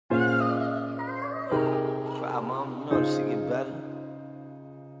You know this shit get better.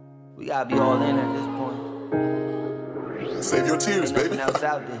 We gotta be all in at this point. Save your tears, baby. Nothing else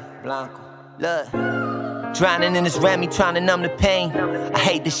out there, Blanco. Look. Drowning in this Remy, trying to numb the pain. I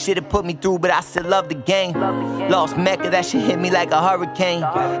hate the shit it put me through, but I still love the game. Lost Mecca, that shit hit me like a hurricane.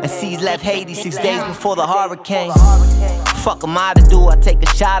 And C's left Haiti 6 days before the hurricane. Fuck am I to do? I take a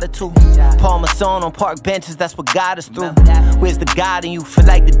shot or two. Parmesan on park benches, that's what got us through. Where's the God in you? Feel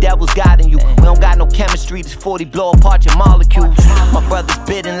like the devil's guiding you. We don't got no chemistry, this 40 blow apart your molecules. My brothers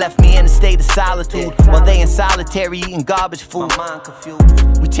bit and left me in a state of solitude, while they in solitary eating garbage food.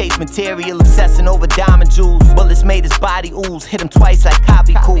 We chase material, obsessing over diamond jewels. Bullets made his body ooze, hit him twice like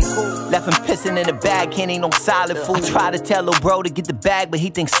copy cool. Left him pissing in the bag, can't eat no solid food. I try to tell lil' bro to get the bag, but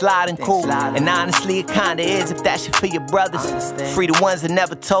he thinks sliding cool. And honestly, it kinda is if that shit for your brothers. Free the ones that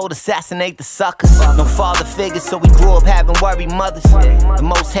never told, assassinate the suckers. No father figures, so we grew up having worried mothers. The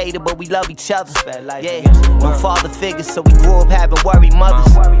most hated, but we love each other. Yeah, no father figures, so we grew up having worried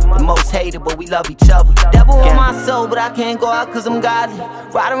mothers. The most hated, but we love each other. Devil on my soul, but I can't go out cause I'm godly.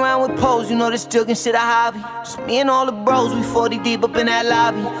 Ride around with poles, you know this jugging shit a hobby. Just me and all the bros, we 40 deep up in that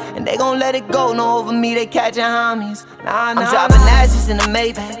lobby. And they gon' let it go, no over me, they catching homies. I'm dropping ashes in the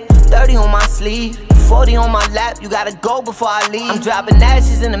Maybach, 30 on my sleeve, 40 on my lap, you gotta go before I leave. I'm dropping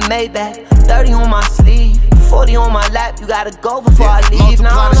ashes in the Maybach, 30 on my sleeve, 40 on my lap, you gotta go before I leave.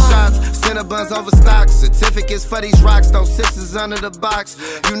 Multiply the shots, Cinnabons over stocks, certificates for these rocks, those sixes under the box.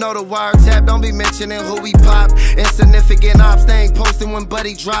 You know the wiretap, don't be mentioning who we pop. Insignificant ops, they ain't posting when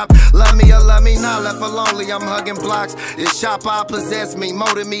buddy drop. Love me or love me not, left for lonely, I'm hugging blocks. This shop I possess me,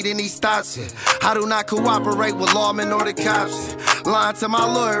 more than me than these thoughts. I do not cooperate with lawmen or the cops. Lying to my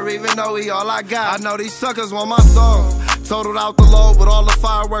lawyer even though he all I got. I know these suckers want my soul. Totaled out the load with all the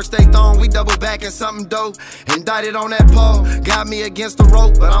fireworks they thrown. We double back in something dope. Indicted on that pole. Got me against the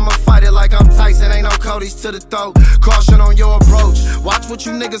rope, but I'ma fight it like I'm Tyson. Ain't no Cody's to the throat. Caution on your approach. Watch what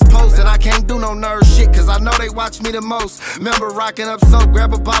you niggas post, and I can't do no nerd shit, cause I know they watch me the most. Remember rocking up soap,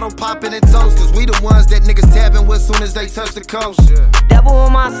 grab a bottle, popping and toast, cause we the ones that niggas tapping with soon as they touch the coast. Devil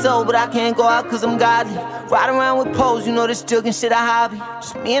on my soul, but I can't go out cause I'm godly. Ride around with poles, you know this jugging shit a hobby.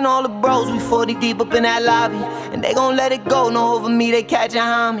 Just me and all the bros, we 40 deep up in that lobby. And they gon' let it go, no over me, they catching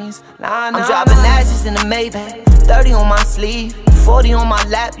homies. I'm dropping ashes in the Maybach, 30 on my sleeve, 40 on my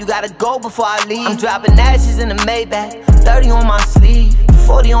lap, you gotta go before I leave. I'm dropping ashes in the Maybach, 30 on my sleeve,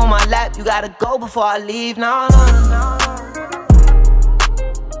 40 on my lap, you gotta go before I leave. Come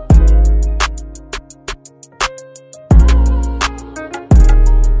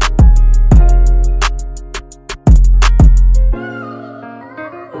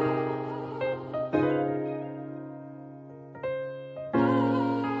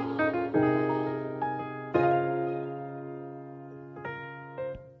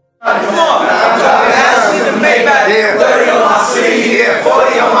on! I'm dropping ashes in the Maybach, 30 on my sleeve,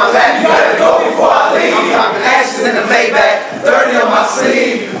 40 on my lap.